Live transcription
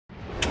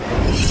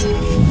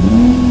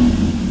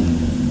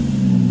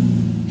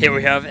Here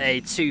we have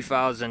a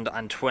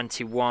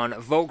 2021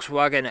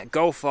 Volkswagen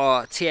Golf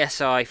R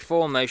TSI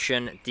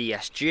 4MOTION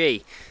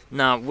DSG.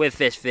 Now with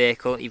this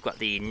vehicle you've got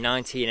the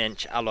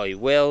 19-inch alloy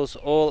wheels,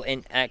 all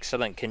in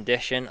excellent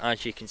condition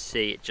as you can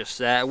see just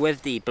there,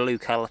 with the blue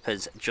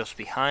calipers just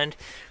behind.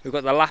 We've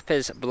got the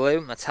Lapis blue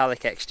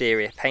metallic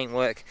exterior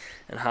paintwork,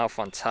 and how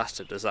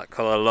fantastic does that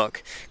colour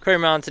look.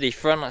 Coming around to the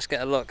front, let's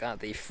get a look at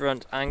the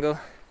front angle.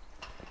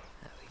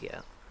 There we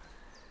go.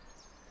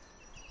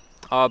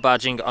 Our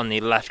badging on the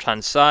left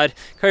hand side.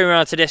 Coming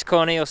around to this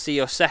corner you'll see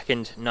your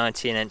second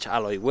 19-inch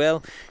alloy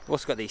wheel. You've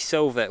also got the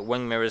silver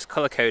wing mirrors,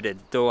 colour coded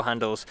door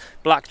handles,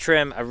 black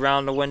trim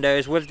around the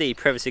windows with the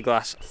privacy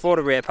glass for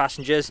the rear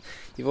passengers.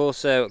 You've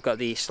also got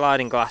the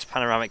sliding glass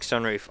panoramic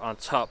sunroof on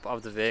top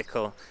of the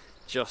vehicle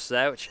just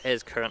there, which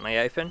is currently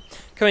open.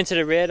 Coming to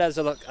the rear, there's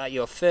a look at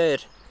your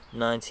third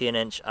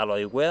 19-inch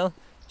alloy wheel.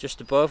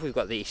 Just above we've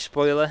got the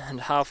spoiler,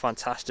 and how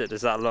fantastic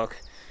does that look.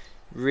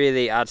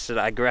 Really adds to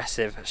that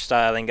aggressive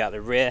styling at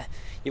the rear.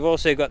 You've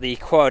also got the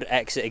quad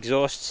exit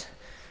exhausts,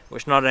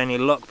 which not only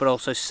look but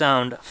also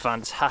sound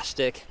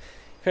fantastic.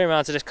 Coming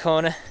around to this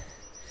corner,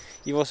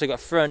 you've also got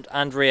front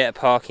and rear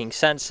parking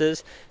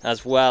sensors,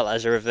 as well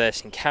as a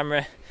reversing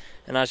camera.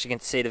 And as you can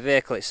see, the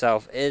vehicle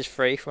itself is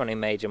free from any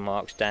major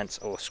marks, dents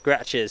or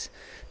scratches.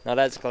 Now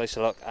let's take a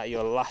closer look at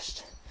your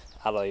last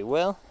alloy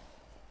wheel.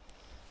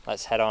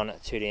 Let's head on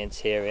to the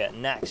interior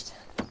next.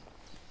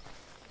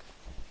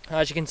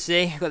 As you can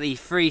see, you've got the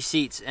 3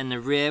 seats in the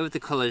rear with the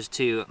colours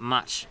to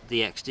match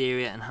the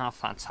exterior, and how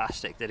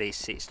fantastic do these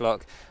seats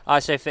look.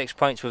 ISO fixed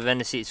points within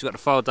the seats. You've got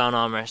the fold down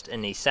armrest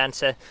in the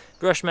centre,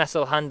 brushed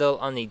metal handle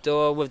on the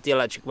door with the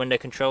electric window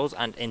controls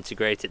and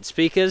integrated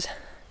speakers.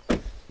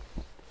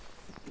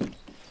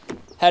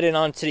 Heading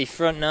on to the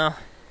front now,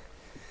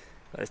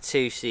 got the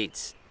 2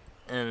 seats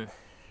in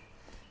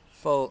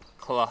full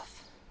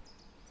cloth,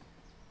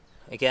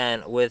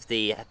 again with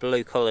the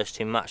blue colours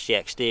to match the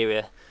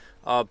exterior.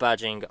 Our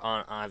badging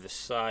on either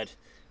side,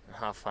 and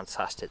how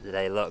fantastic do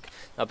they look.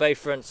 Now both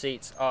front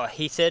seats are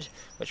heated,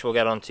 which we'll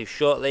get onto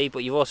shortly,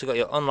 but you've also got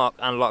your unlock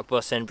and lock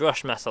button,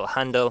 brushed metal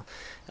handle,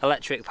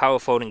 electric power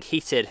folding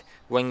heated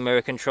wing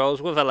mirror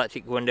controls with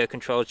electric window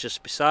controls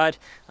just beside,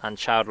 and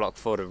child lock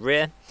for the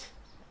rear.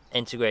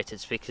 Integrated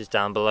speakers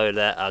down below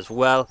there as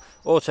well.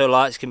 Auto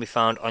lights can be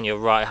found on your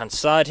right hand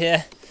side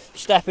here.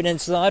 Stepping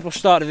inside, we'll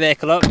start the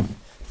vehicle up.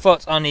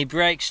 Foot on the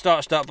brake,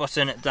 start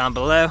button down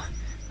below,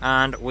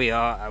 and we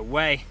are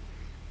away.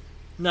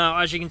 Now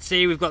as you can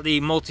see, we've got the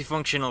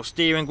multifunctional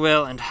steering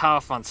wheel, and how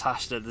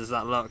fantastic does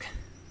that look.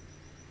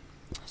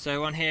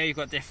 So on here you've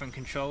got different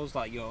controls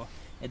like your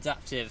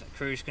adaptive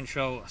cruise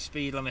control,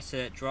 speed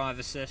limiter, drive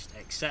assist,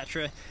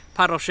 etc.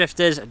 Paddle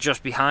shifters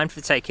just behind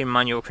for taking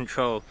manual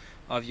control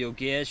of your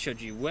gears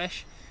should you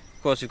wish.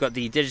 Of course we've got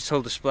the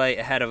digital display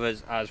ahead of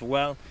us as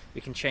well.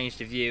 We can change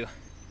the view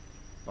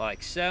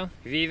like so.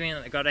 We've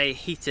even got a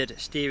heated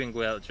steering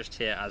wheel just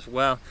here as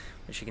well,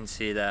 which you can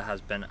see there has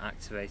been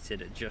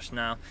activated just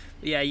now.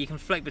 But yeah, you can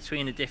flick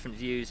between the different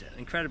views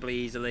incredibly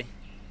easily.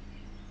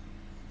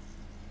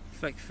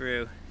 Flick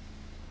through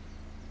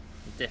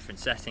the different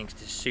settings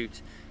to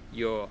suit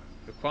your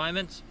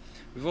requirements.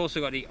 We've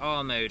also got the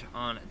R mode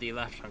on the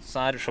left hand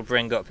side, which will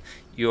bring up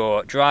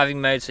your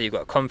driving mode, so you've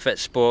got comfort,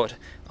 sport.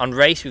 On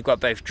race we've got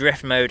both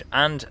drift mode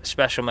and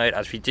special mode,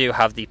 as we do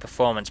have the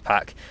performance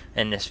pack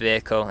in this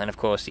vehicle, and of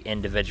course the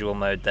individual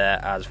mode there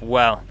as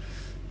well.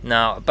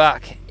 Now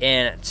back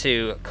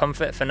into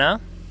comfort for now.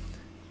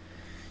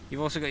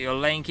 You've also got your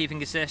lane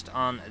keeping assist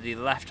on the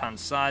left hand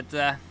side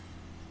there.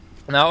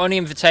 Now on the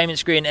infotainment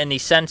screen in the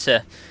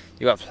centre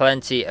you've got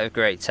plenty of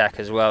great tech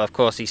as well. Of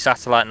course the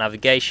satellite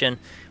navigation,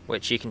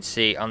 which you can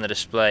see on the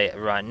display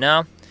right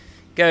now.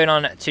 Going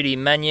on to the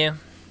menu,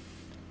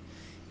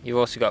 you've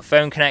also got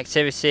phone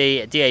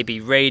connectivity,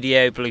 DAB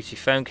radio, Bluetooth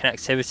phone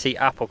connectivity,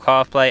 Apple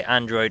CarPlay,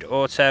 Android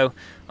Auto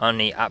on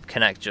the App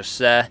Connect just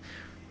there.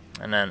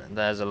 And then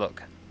there's a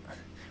look.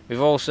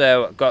 We've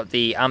also got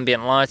the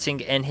ambient lighting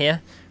in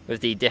here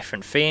with the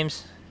different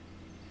themes.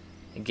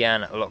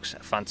 Again, it looks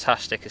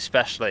fantastic,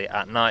 especially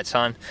at night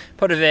time.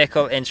 Put the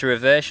vehicle into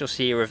reverse, you'll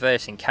see your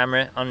reversing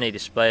camera on the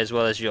display, as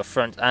well as your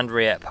front and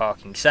rear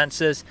parking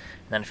sensors.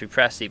 And then if you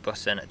press the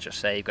button, just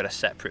say you've got a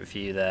separate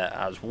view there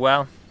as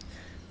well.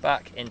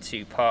 Back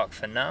into park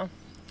for now.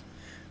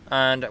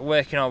 And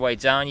working our way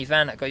down, you've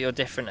then got your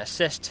different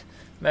assist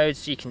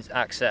modes you can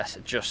access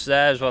just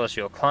there, as well as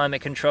your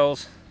climate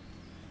controls.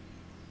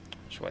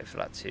 Just wait for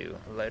that to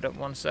load up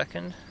 1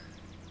 second.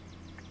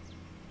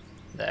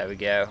 There we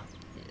go.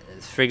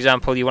 For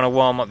example, you want to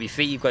warm up your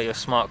feet, you've got your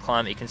smart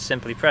climate, you can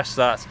simply press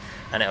that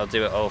and it'll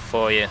do it all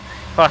for you.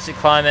 Classic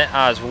climate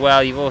as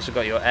well. You've also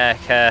got your air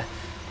care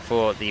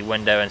for the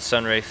window and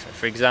sunroof,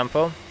 for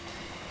example.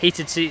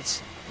 Heated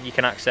seats you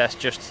can access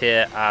just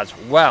here as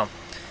well.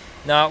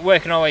 Now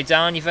working our way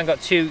down, you've then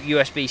got 2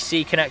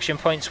 USB-C connection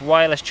points,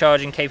 wireless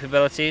charging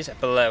capabilities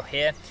below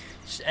here.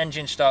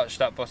 Engine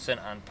start button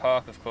and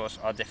park, of course,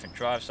 our different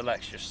drive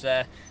selects just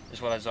there,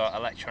 as well as our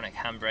electronic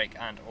handbrake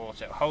and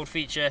auto hold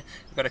feature.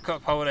 We've got a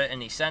cup holder in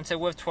the centre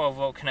with 12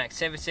 volt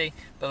connectivity.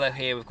 Below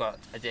here we've got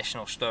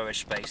additional storage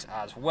space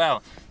as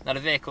well. Now the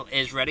vehicle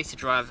is ready to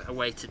drive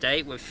away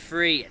today with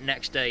free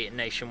next day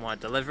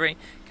nationwide delivery,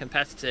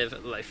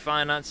 competitive low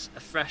finance, a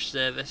fresh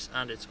service,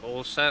 and it's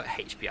also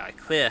HPI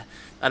clear.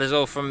 That is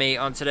all from me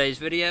on today's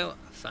video.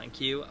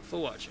 Thank you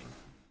for watching.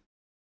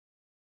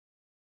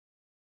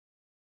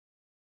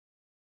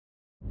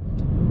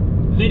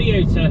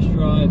 Video test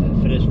drive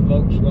for this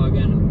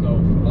Volkswagen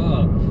Golf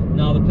R.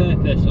 Now the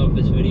purpose of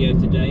this video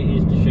today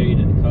is to show you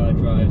that the car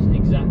drives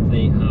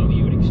exactly how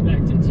you would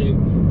expect it to.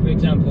 For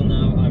example,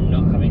 now I'm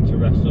not having to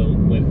wrestle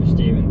with the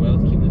steering wheel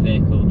to keep the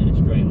vehicle in a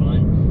straight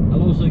line.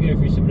 I'll also go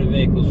through some of the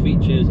vehicle's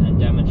features and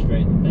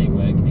demonstrate that they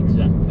work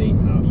exactly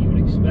how you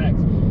would expect.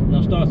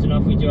 Now starting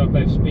off, we do have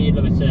both speed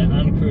limiter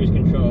and cruise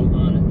control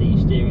on the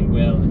steering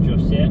wheel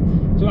just here.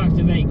 To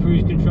activate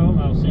cruise control,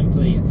 I'll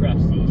simply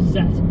press the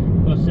set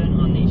button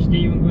on the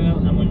steering wheel,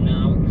 and we're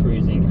now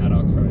cruising at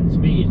our current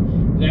speed.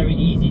 Very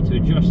easy to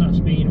adjust that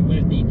speed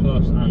with the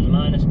plus and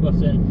minus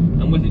button,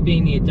 and with it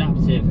being the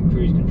adaptive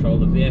cruise control,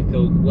 the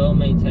vehicle will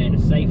maintain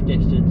a safe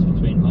distance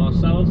between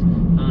ourselves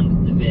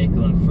and the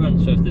vehicle in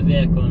front. So if the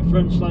vehicle in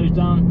front slows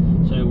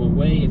down, so will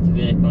we. If the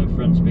vehicle in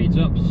front speeds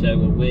up, so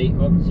will we,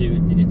 up to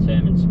the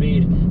determined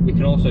speed. We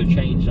can also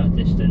change that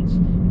distance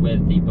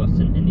with the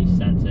button in the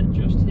centre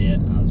just here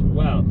as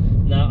well.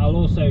 Now I'll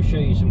also show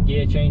you some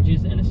gear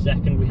changes in a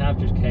second. We have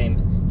just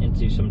came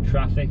into some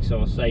traffic, so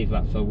I'll save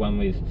that for when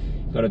we've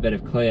got a bit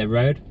of clear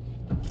road.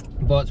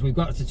 But we've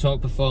got to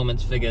talk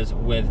performance figures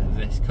with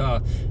this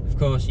car. Of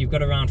course, you've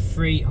got around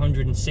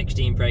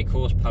 316 brake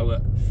horsepower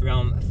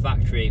from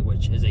factory,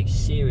 which is a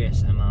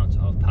serious amount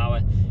of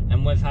power.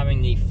 And with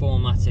having the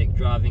 4MOTION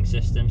driving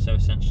system, so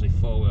essentially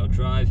four-wheel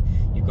drive,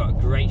 you've got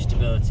great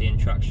stability and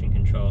traction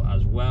control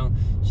as well.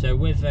 So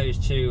with those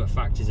two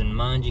factors in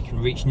mind, you can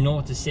reach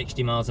 0 to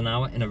 60 miles an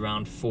hour in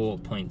around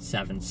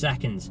 4.7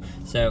 seconds.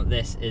 So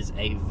this is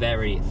a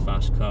very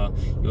fast car.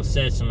 You'll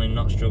certainly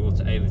not struggle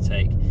to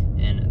overtake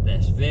in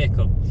this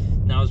vehicle.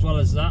 Now, as well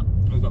as that,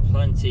 we've got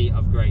plenty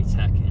of great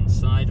tech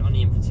inside. On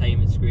the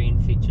infotainment screen,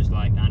 features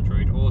like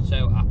Android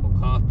Auto, Apple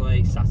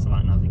CarPlay,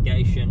 satellite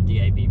navigation,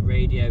 DAB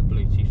radio,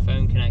 Bluetooth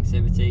phone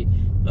connectivity,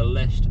 the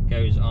list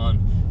goes on,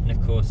 and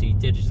of course the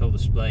digital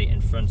display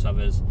in front of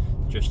us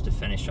just to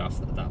finish off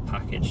that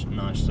package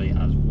nicely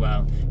as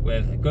well,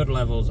 with good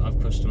levels of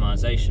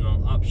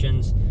customizational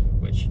options,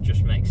 which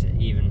just makes it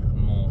even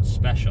more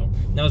special.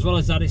 Now, as well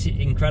as that, it's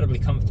incredibly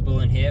comfortable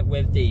in here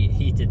with the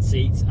heated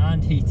seats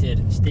and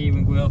heated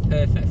steering wheel,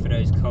 perfect for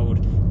those cold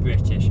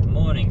British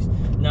mornings.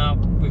 Now,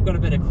 we've got a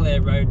bit of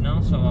clear road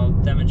now, so I'll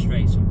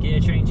demonstrate some gear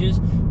changes.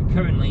 We're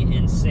currently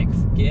in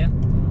 6th gear,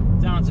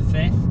 down to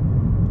 5th,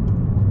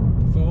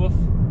 4th,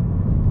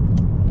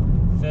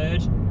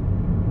 3rd,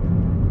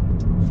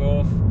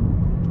 4th,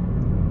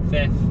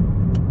 5th,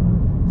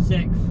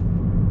 6th,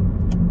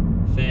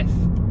 5th,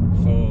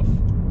 4th,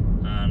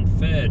 and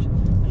 3rd.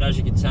 And as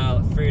you can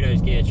tell through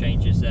those gear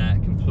changes there,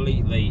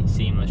 completely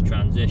seamless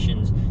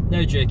transitions,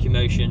 no jerky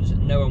motions,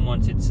 no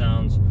unwanted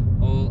sounds,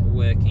 all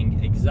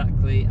working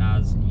exactly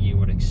as you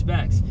would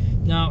expect.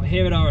 Now,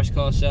 here at RS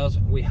Car Sales,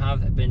 we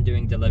have been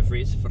doing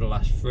deliveries for the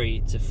last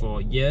 3 to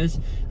 4 years,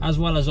 as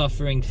well as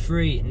offering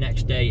free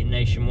next day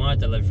nationwide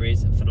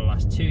deliveries for the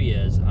last 2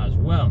 years as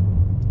well.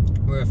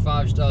 We're a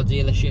 5-star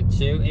dealership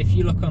too. If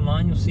you look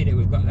online, you'll see that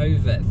we've got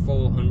over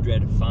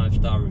 400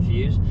 5-star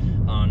reviews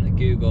on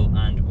Google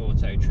and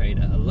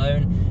Autotrader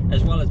alone,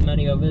 as well as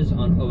many others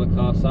on other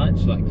car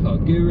sites like Car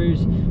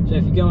Gurus. So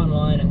if you go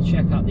online and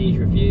check out these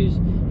reviews,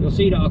 you'll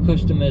see that our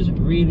customers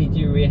really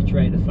do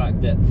reiterate the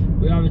fact that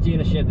we are a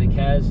dealership that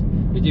cares.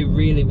 We do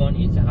really want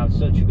you to have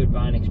such a good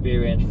buying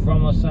experience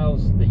from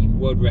ourselves that you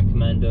would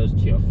recommend us to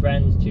your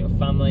friends, to your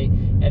family,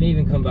 and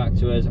even come back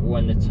to us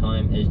when the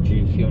time is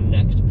due for your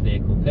next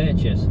vehicle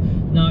purchase.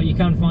 Now, you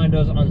can find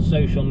us on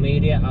social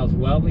media as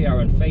well. We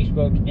are on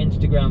Facebook,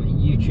 Instagram,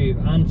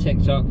 YouTube and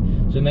TikTok,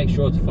 so make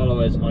sure to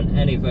follow us on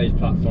any of those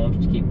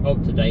platforms to keep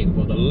up to date with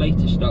all the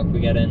latest stock we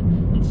get in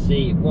and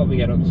see what we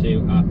get up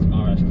to at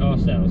RS Car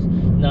Sales.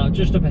 Now,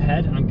 just up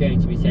ahead, I'm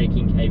going to be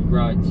taking a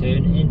right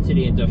turn into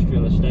the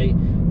industrial estate,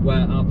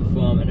 where I'll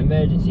perform an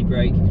emergency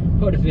brake,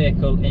 put the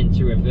vehicle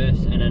into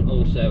reverse, and then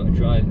also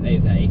drive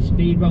over a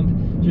speed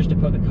bump just to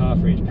put the car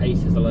through its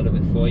paces a little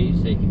bit for you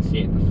so you can see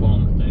it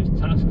perform those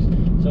tasks.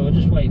 So we'll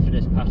just wait for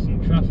this passing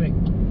traffic.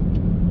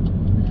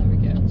 There we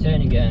go,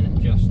 turning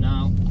in just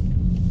now.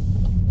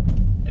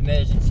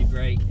 Emergency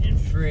brake in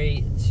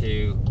 3,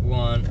 2,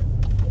 1.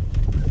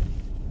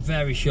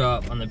 Very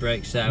sharp on the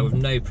brakes there with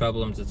no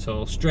problems at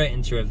all. Straight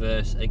into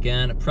reverse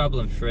again,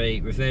 problem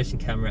free, reversing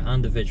camera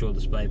and a visual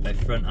display,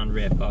 both front and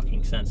rear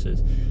parking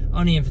sensors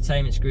on the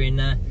infotainment screen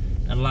there.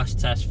 And last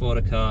test for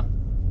the car.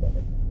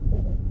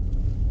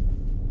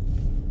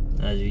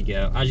 There we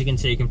go. As you can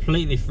see,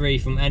 completely free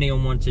from any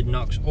unwanted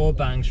knocks or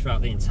bangs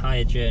throughout the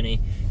entire journey,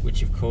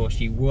 which of course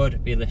you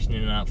would be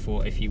listening out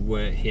for if you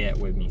were here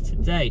with me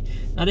today.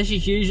 Now this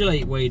is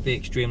usually where you'd be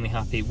extremely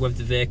happy with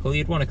the vehicle.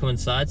 You'd want to come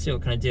inside, see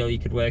what kind of deal you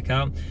could work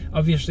out.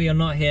 Obviously you're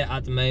not here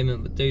at the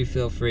moment, but do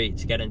feel free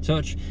to get in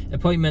touch.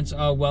 Appointments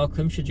are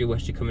welcome should you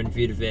wish to come and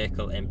view the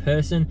vehicle in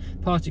person.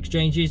 Part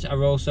exchanges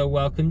are also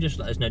welcome. Just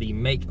let us know the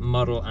make,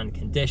 model and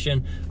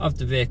condition of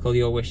the vehicle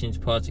you're wishing to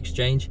part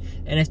exchange.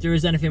 And if there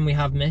is anything we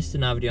have missed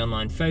in either the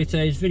online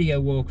photos, video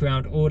walk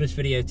around or this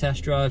video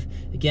test drive,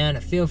 again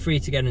feel free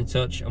to get in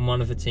touch and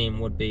one of the team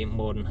would be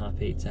more than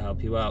happy to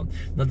help you out.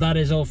 Now that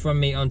is all from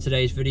me on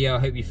today's video. I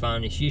hope you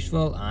found this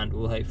useful and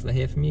we'll hopefully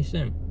hear from you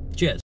soon.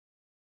 Cheers.